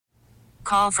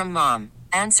call from mom.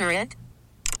 Answer it.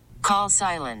 Call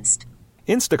silenced.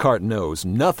 Instacart knows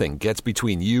nothing gets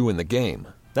between you and the game.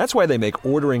 That's why they make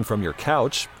ordering from your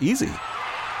couch easy.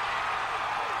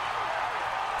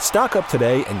 Stock up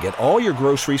today and get all your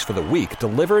groceries for the week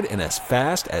delivered in as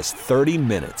fast as 30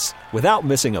 minutes without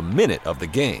missing a minute of the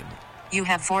game. You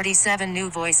have 47 new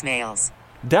voicemails.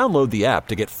 Download the app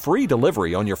to get free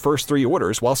delivery on your first 3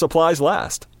 orders while supplies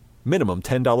last. Minimum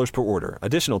 $10 per order.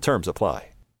 Additional terms apply.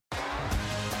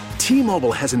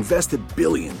 T-Mobile has invested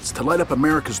billions to light up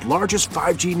America's largest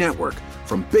 5G network,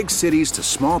 from big cities to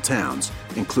small towns,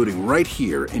 including right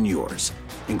here in yours.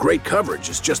 And great coverage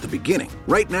is just the beginning.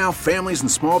 Right now, families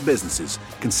and small businesses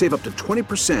can save up to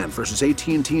 20% versus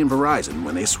AT&T and Verizon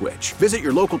when they switch. Visit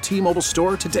your local T-Mobile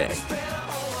store today.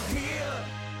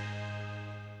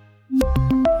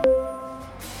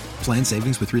 Plan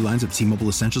savings with 3 lines of T-Mobile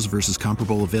Essentials versus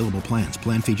comparable available plans.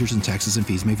 Plan features and taxes and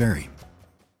fees may vary.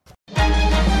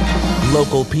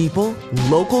 Local people,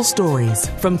 local stories.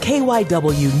 From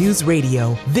KYW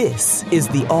Newsradio, this is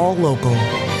the All-Local.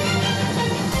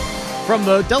 From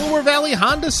the Delaware Valley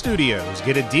Honda Studios,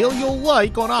 get a deal you'll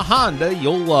like on a Honda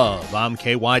you'll love. I'm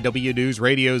KYW News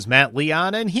Radio's Matt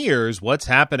Leon, and here's what's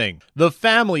happening. The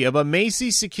family of a Macy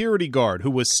security guard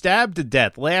who was stabbed to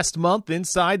death last month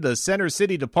inside the Center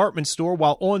City department store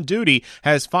while on duty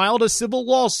has filed a civil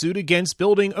lawsuit against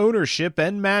building ownership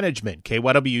and management.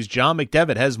 KYW's John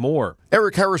McDevitt has more.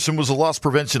 Eric Harrison was a loss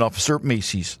prevention officer at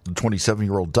Macy's. The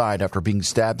 27-year-old died after being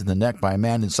stabbed in the neck by a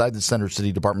man inside the Center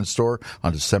City department store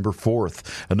on December 4th.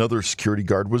 Another security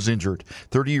guard was injured.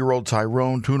 30-year-old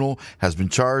Tyrone Tunel has been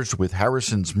charged with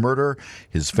Harrison's murder.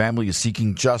 His family is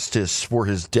seeking justice for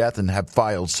his death and have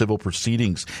filed civil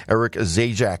proceedings. Eric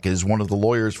Zajac is one of the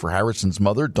lawyers for Harrison's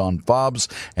mother, Dawn Fobbs,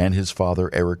 and his father,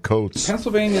 Eric Coates.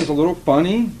 Pennsylvania is a little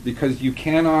funny because you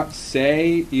cannot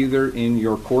say either in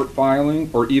your court filing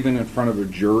or even in front of a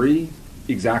jury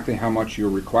exactly how much you're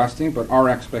requesting, but our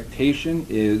expectation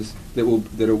is that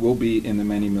it will be in the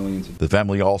many millions. The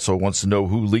family also wants to know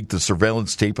who leaked the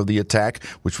surveillance tape of the attack,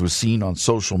 which was seen on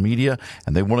social media,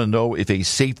 and they want to know if a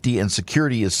safety and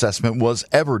security assessment was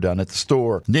ever done at the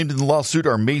store. Named in the lawsuit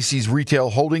are Macy's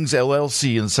Retail Holdings,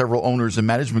 LLC, and several owners and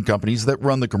management companies that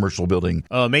run the commercial building.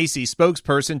 A Macy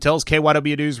spokesperson tells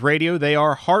KYW News Radio they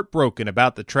are heartbroken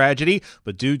about the tragedy,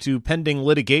 but due to pending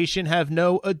litigation have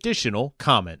no additional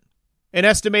comment. An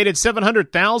estimated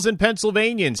 700,000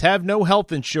 Pennsylvanians have no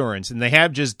health insurance, and they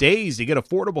have just days to get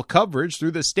affordable coverage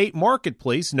through the state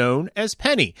marketplace known as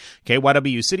Pennie.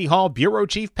 KYW City Hall Bureau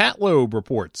Chief Pat Loeb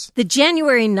reports. The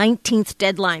January 19th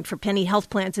deadline for Pennie health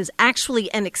plans is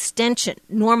actually an extension.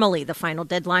 Normally, the final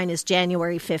deadline is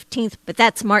January 15th, but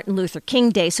that's Martin Luther King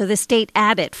Day, so the state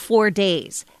added 4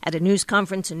 days. At a news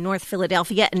conference in North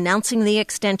Philadelphia announcing the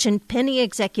extension, Pennie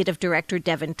Executive Director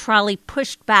Devin Trolley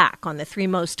pushed back on the 3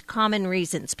 most common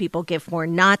reasons people give for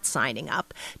not signing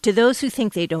up. To those who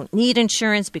think they don't need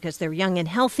insurance because they're young and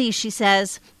healthy, she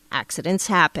says, accidents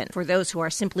happen. For those who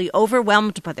are simply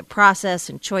overwhelmed by the process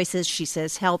and choices, she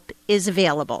says help is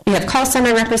available. We have call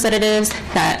center representatives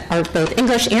that are both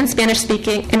English and Spanish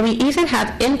speaking, and we even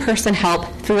have in-person help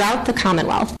throughout the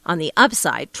Commonwealth. On the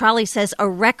upside, Trolley says a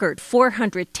record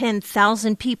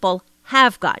 410,000 people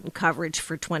have gotten coverage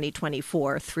for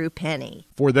 2024 through Pennie.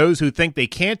 For those who think they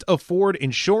can't afford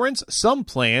insurance, some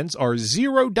plans are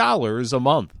 $0 a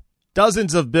month.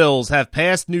 Dozens of bills have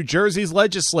passed New Jersey's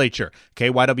legislature.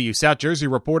 KYW South Jersey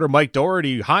reporter Mike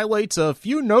Dougherty highlights a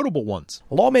few notable ones.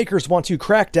 Lawmakers want to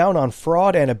crack down on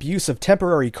fraud and abuse of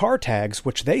temporary car tags,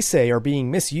 which they say are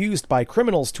being misused by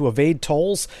criminals to evade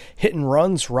tolls, hit and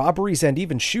runs, robberies, and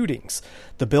even shootings.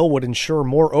 The bill would ensure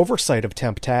more oversight of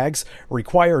temp tags,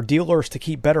 require dealers to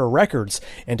keep better records,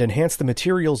 and enhance the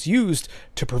materials used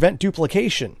to prevent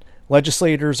duplication.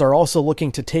 Legislators are also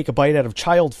looking to take a bite out of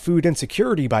child food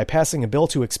insecurity by passing a bill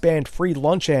to expand free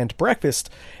lunch and breakfast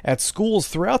at schools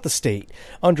throughout the state.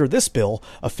 Under this bill,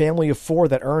 a family of 4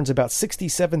 that earns about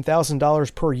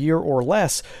 $67,000 per year or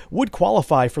less would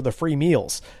qualify for the free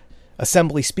meals.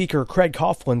 Assembly Speaker Craig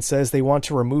Coughlin says they want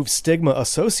to remove stigma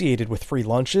associated with free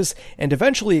lunches and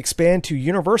eventually expand to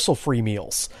universal free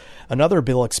meals. Another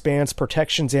bill expands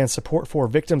protections and support for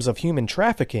victims of human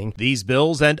trafficking. These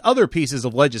bills and other pieces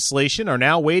of legislation are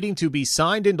now waiting to be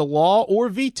signed into law or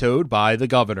vetoed by the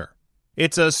governor.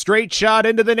 It's a straight shot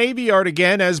into the Navy Yard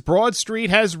again as Broad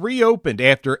Street has reopened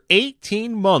after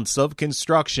 18 months of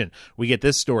construction. We get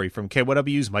this story from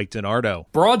KYW's Mike Dougherty.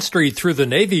 Broad Street through the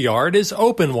Navy Yard is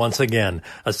open once again.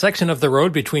 A section of the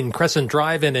road between Crescent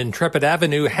Drive and Intrepid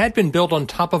Avenue had been built on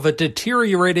top of a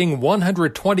deteriorating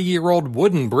 120-year-old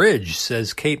wooden bridge,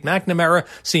 says Kate McNamara,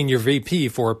 Senior VP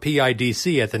for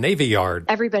PIDC at the Navy Yard.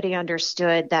 Everybody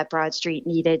understood that Broad Street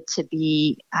needed to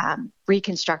be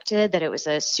reconstructed, that it was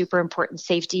a super important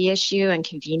safety issue and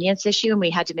convenience issue, and we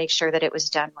had to make sure that it was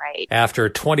done right. After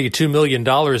 $22 million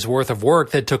worth of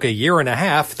work that took a year and a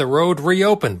half, the road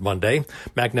reopened Monday.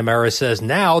 McNamara says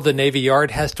now the Navy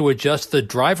Yard has to adjust the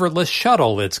driverless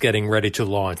shuttle it's getting ready to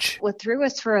launch. What threw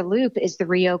us for a loop is the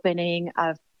reopening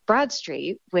of Broad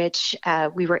Street, which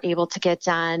we were able to get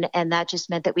done, and that just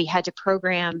meant that we had to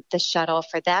program the shuttle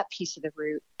for that piece of the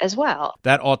route as well.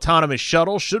 That autonomous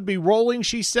shuttle should be rolling,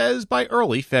 she says, by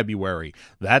early February.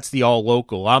 That's the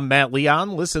All-Local. I'm Matt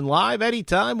Leon. Listen live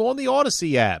anytime on the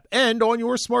Odyssey app and on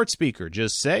your smart speaker.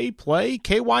 Just say, play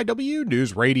KYW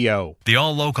News Radio. The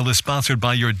All-Local is sponsored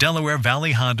by your Delaware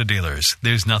Valley Honda dealers.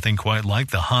 There's nothing quite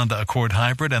like the Honda Accord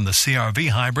Hybrid and the CR-V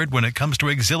Hybrid when it comes to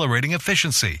exhilarating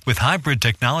efficiency. With hybrid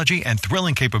technology and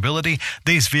thrilling capability,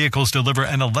 these vehicles deliver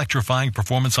an electrifying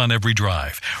performance on every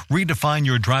drive. Redefine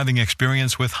your driving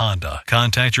experience with Honda.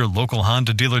 Contact your local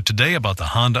Honda dealer today about the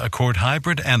Honda Accord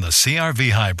Hybrid and the CR-V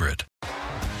Hybrid.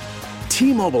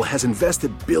 T-Mobile has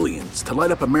invested billions to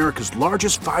light up America's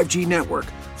largest 5G network,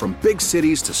 from big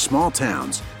cities to small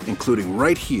towns, including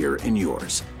right here in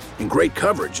yours. And great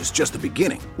coverage is just the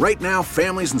beginning. Right now,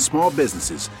 families and small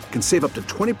businesses can save up to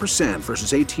 20%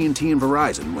 versus AT&T and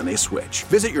Verizon when they switch.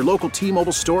 Visit your local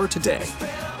T-Mobile store today.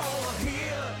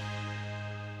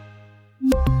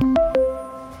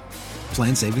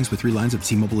 Plan savings with 3 lines of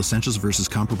T-Mobile Essentials versus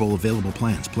comparable available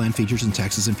plans. Plan features and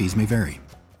taxes and fees may vary.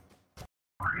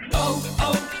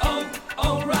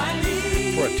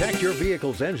 Protect your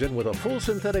vehicle's engine with a full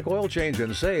synthetic oil change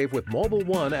and save with Mobile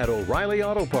One at O'Reilly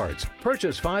Auto Parts.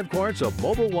 Purchase 5 quarts of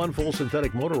Mobile One full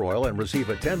synthetic motor oil and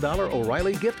receive a $10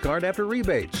 O'Reilly gift card after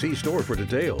rebate. See store for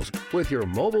details. With your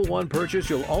Mobile One purchase,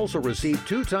 you'll also receive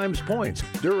 2 times points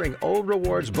during O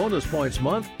Rewards Bonus Points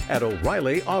Month at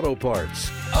O'Reilly Auto Parts.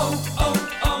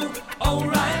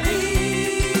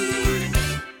 O'Reilly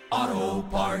Auto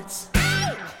Parts.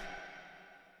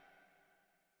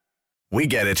 We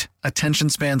get it. Attention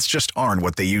spans just aren't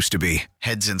what they used to be.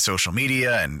 Heads in social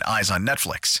media and eyes on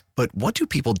Netflix. But what do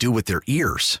people do with their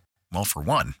ears? Well, for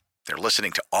one, they're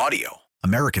listening to audio.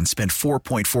 Americans spend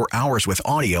 4.4 hours with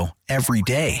audio every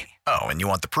day. Oh, and you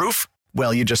want the proof?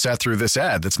 Well, you just sat through this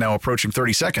ad that's now approaching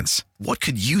 30 seconds. What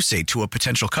could you say to a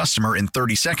potential customer in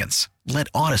 30 seconds? Let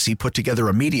Odyssey put together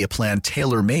a media plan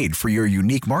tailor-made for your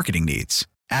unique marketing needs.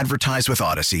 Advertise with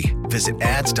Odyssey. Visit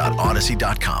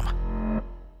ads.odyssey.com.